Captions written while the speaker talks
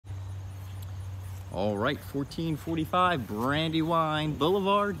All right, 1445 Brandywine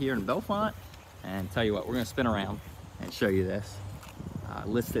Boulevard here in Belfont. And tell you what, we're gonna spin around and show you this.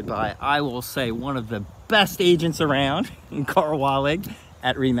 Listed by, I will say, one of the best agents around in car Wahlig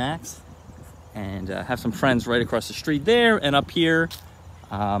at Remax. And have some friends right across the street there and up here.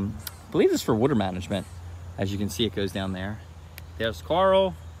 I believe it's for water management. As you can see, it goes down there. There's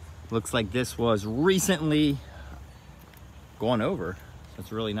Carl. Looks like this was recently gone over. So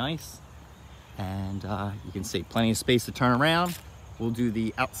it's really nice. And you can see plenty of space to turn around. We'll do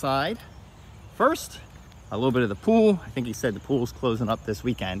the outside first. A little bit of the pool. I think he said the pool's closing up this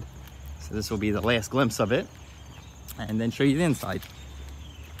weekend. So this will be the last glimpse of it. And then show you the inside.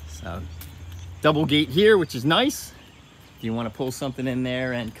 So double gate here, which is nice. If you want to pull something in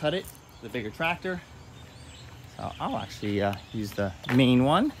there and cut it, the bigger tractor. So I'll actually use the main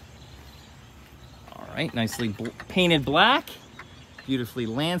one. All right, nicely painted black. Beautifully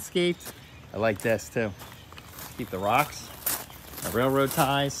landscaped. I like this too. Keep the rocks, the railroad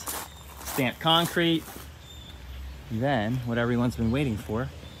ties, stamped concrete. And then, what everyone's been waiting for,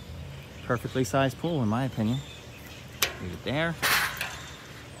 perfectly sized pool in my opinion. Leave it there.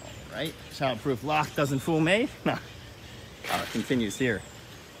 All right, childproof lock doesn't fool me. No. Oh, it continues here.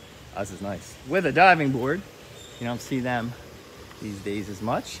 Oh, this is nice. With a diving board. You don't see them these days as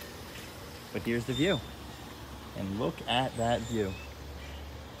much, but here's the view. And look at that view.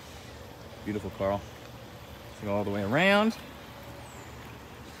 Beautiful, Carl. Let's go all the way around.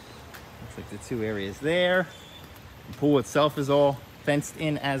 Looks like the two areas there. The pool itself is all fenced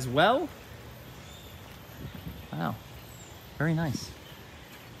in as well. Wow, very nice.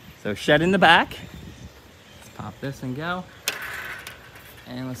 So shed in the back. Let's pop this and go.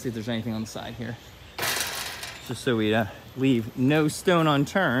 And let's see if there's anything on the side here. Just so we leave no stone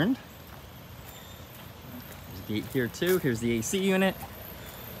unturned. There's a gate here too. Here's the AC unit.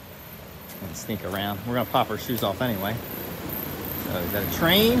 And sneak around. We're gonna pop our shoes off anyway. So we've got a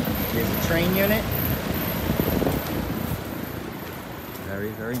train. Here's a train unit. Very,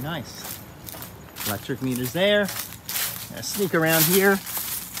 very nice. Electric meters there. Gonna sneak around here.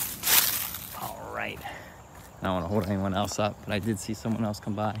 All right. I don't want to hold anyone else up, but I did see someone else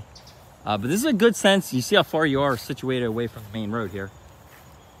come by. But this is a good sense. You see how far you are situated away from the main road here.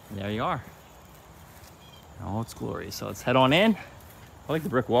 And there you are. In all its glory. So let's head on in. I like the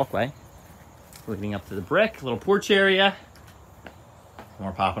brick walkway. Leading up to the brick, little porch area. And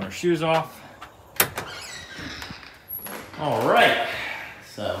we're popping our shoes off. All right.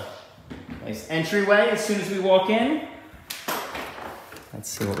 So, nice entryway as soon as we walk in. Let's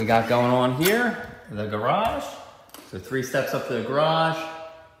see what we got going on here. The garage. So 3 steps up to the garage.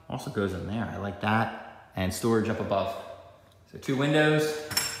 Also goes in there, I like that. And storage up above. So 2 windows.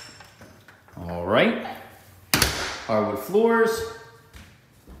 All right. Hardwood floors.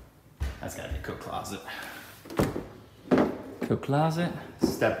 That's gotta be a coat closet. Coat closet.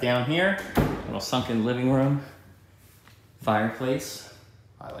 Step down here. Little sunken living room. Fireplace.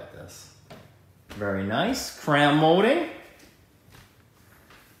 I like this. Very nice. Crown molding.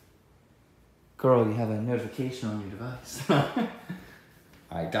 Girl, you have a notification on your device. All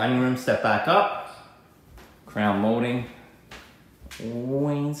right, dining room, step back up. Crown molding.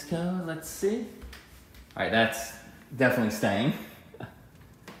 Wainscot, let's see. All right, that's definitely staying.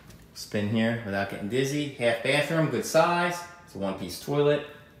 Spin here without getting dizzy. Half bathroom, good size. It's a 1-piece toilet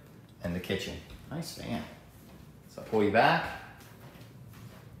and the kitchen. Nice fan. So I'll pull you back.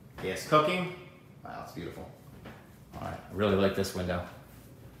 Gas cooking. Wow, it's beautiful. All right, I really like this window.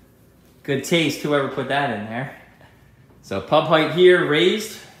 Good taste, whoever put that in there. So pub height here,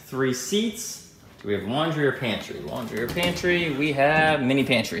 raised, 3 seats. Do we have laundry or pantry? Laundry or pantry? We have mini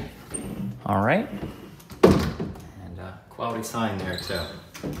pantry. All right. And quality sign there too.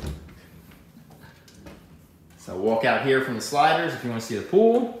 So walk out here from the sliders if you want to see the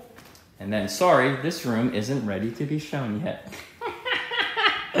pool. And then, sorry, this room isn't ready to be shown yet.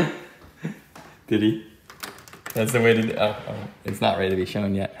 Did he? That's the way to do. Oh, it's not ready to be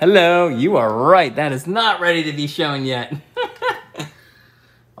shown yet. Hello, you are right. That is not ready to be shown yet.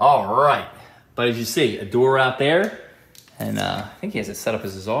 All right. But as you see, a door out there. And I think he has it set up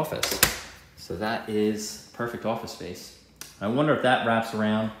as his office. So that is perfect office space. I wonder if that wraps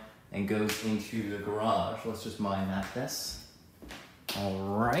around and goes into the garage. Let's just mind map this. All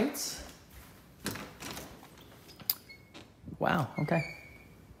right. Wow, okay.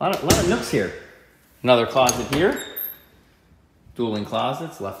 A lot of nooks here. Another closet here. Dueling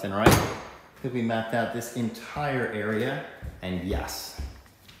closets, left and right. I think we mapped out this entire area. And yes,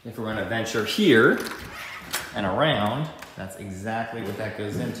 if we're gonna venture here and around, that's exactly what that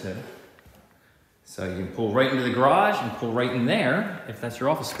goes into. So you can pull right into the garage and pull right in there if that's your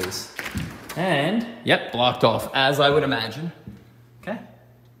office space. And, yep, blocked off, as I would imagine. Okay,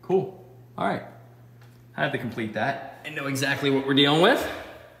 cool. All right, I had to complete that and know exactly what we're dealing with.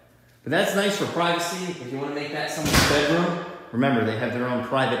 But that's nice for privacy. If you want to make that someone's bedroom, remember they have their own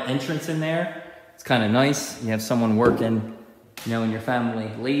private entrance in there. It's kind of nice. You have someone working, you know, in your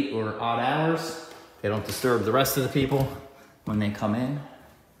family late or odd hours. They don't disturb the rest of the people when they come in.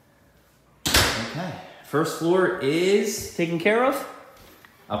 Okay, first floor is taken care of.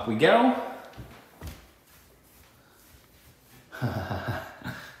 Up we go.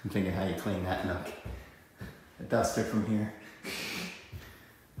 I'm thinking how you clean that nook. A duster from here.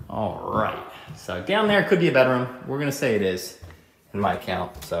 All right, so down there could be a bedroom. We're gonna say it is, in my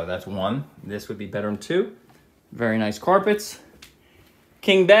count. So that's one. This would be bedroom 2. Very nice carpets.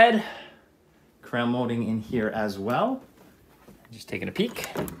 King bed. Crown molding in here as well. Just taking a peek.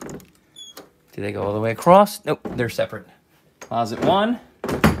 Do they go all the way across? Nope, they're separate. Closet 1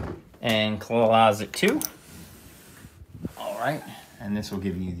 and closet 2. All right, and this will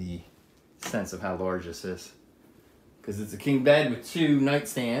give you the sense of how large this is. Because it's a king bed with 2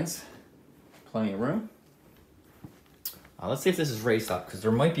 nightstands. Plenty of room. Let's see if this is raised up, because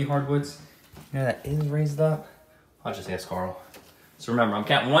there might be hardwoods. You know that is raised up? I'll just ask Carl. So remember, I'm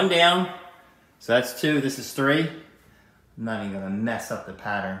counting 1 down. So that's 2, this is 3. I'm not even gonna mess up the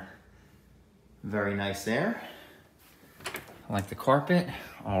pattern. Very nice there. I like the carpet.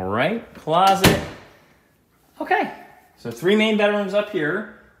 All right, closet. Okay, so 3 main bedrooms up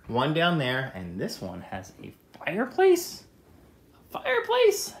here, 1 down there, and this one has a fireplace. A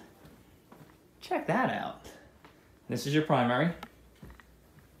fireplace. Check that out. This is your primary.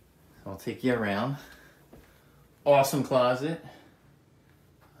 I'll take you around. Awesome closet.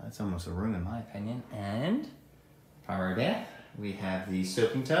 That's almost a room in my opinion. And primary bath. We have the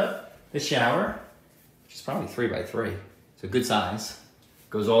soaking tub, the shower, which is probably 3 by 3. So good size.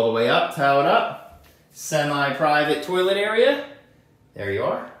 Goes all the way up, towed up. Semi-private toilet area. There you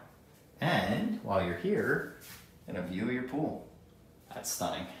are. And while you're here, and a view of your pool. That's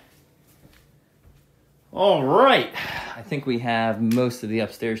stunning. All right, I think we have most of the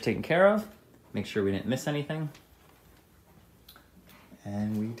upstairs taken care of. Make sure we didn't miss anything.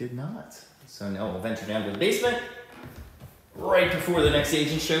 And we did not. So now we'll venture down to the basement. Right before the next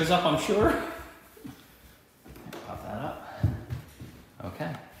agent shows up, I'm sure. Pop that up.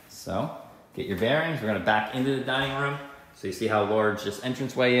 Okay, so get your bearings. We're gonna back into the dining room. So you see how large this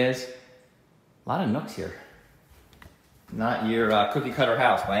entranceway is. A lot of nooks here. Not your cookie cutter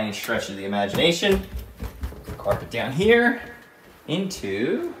house by any stretch of the imagination. Carpet down here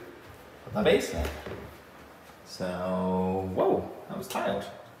into the basement. So, whoa, that was tiled.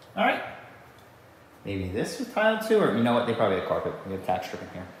 All right. Maybe this was tiled too, or you know what, they probably had carpet. We have tack strip in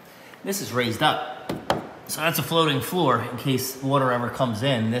here. This is raised up. So that's a floating floor in case water ever comes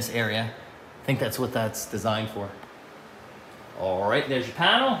in this area. I think that's what that's designed for. All right, there's your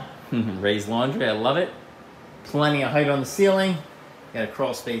panel. Raised laundry, I love it. Plenty of height on the ceiling. Got a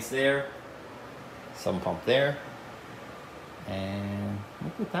crawl space there. Sump pump there. And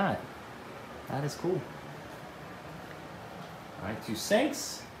look at that. That is cool. All right, 2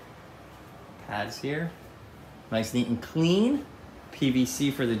 sinks. Pads here. Nice, neat, and clean.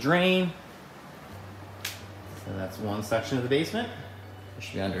 PVC for the drain. So that's one section of the basement. It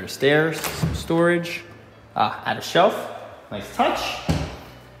should be under the stairs. Some storage. Add a shelf. Nice touch.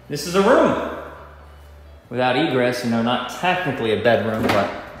 This is a room. Without egress, you know, not technically a bedroom, but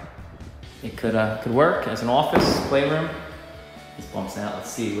it could work as an office, playroom. This bumps out.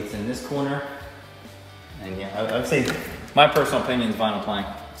 Let's see what's in this corner. And yeah, I would say my personal opinion is vinyl plank.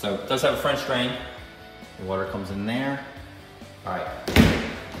 So it does have a French drain. The water comes in there. All right,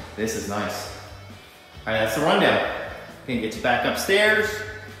 this is nice. All right, that's the rundown. We can get you back upstairs,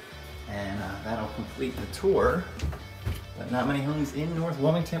 and that'll complete the tour. But not many homes in North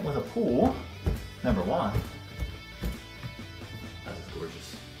Wilmington with a pool. Number 1. That's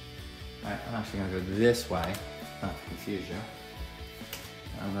gorgeous. All right, I'm actually gonna go this way, not to confuse you.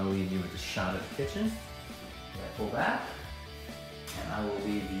 I'm gonna leave you with a shot of the kitchen. I pull back, and I will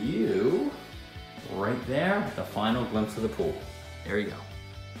leave you right there with the final glimpse of the pool. There you go.